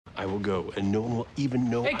I will go, and no one will even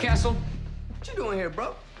know. Hey, Castle. What you doing here,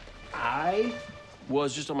 bro? I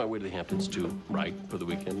was just on my way to the Hamptons to write for the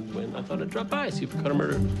weekend when I thought I'd drop by, see if we caught a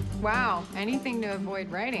murder. Wow, anything to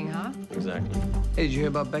avoid writing, huh? Exactly. Hey, did you hear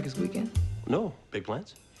about Becca's weekend? No, big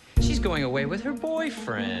plans? She's going away with her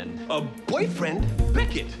boyfriend. A boyfriend?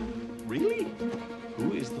 Beckett? Really?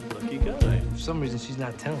 Who is the lucky guy? For some reason, she's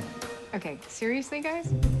not telling. Okay, seriously,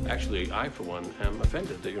 guys? Actually, I, for one, am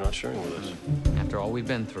offended that you're not sharing with us. After all we've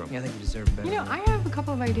been through. Yeah, I think you deserve better. You know, I have a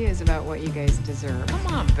couple of ideas about what you guys deserve. Come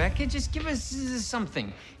on, Beckett, just give us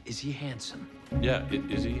something. Is he handsome? Yeah,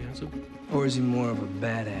 is he handsome? Or is he more of a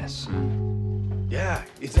badass? Yeah,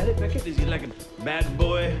 is that it, Beckett? Is he like a bad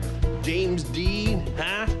boy, James Dean,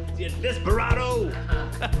 huh? Is he a desperado?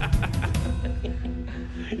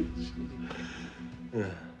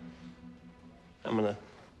 I'm gonna...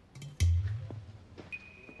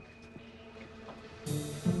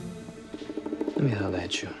 Let me holler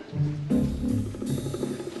at you.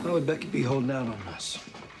 Why would Becky be holding out on us?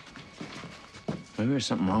 Maybe there's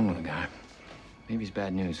something wrong with the guy. Maybe it's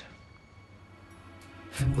bad news.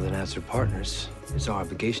 Well, then as her partners, it's our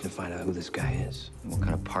obligation to find out who this guy is. What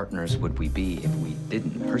kind of partners would we be if we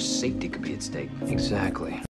didn't? Her safety could be at stake. Exactly.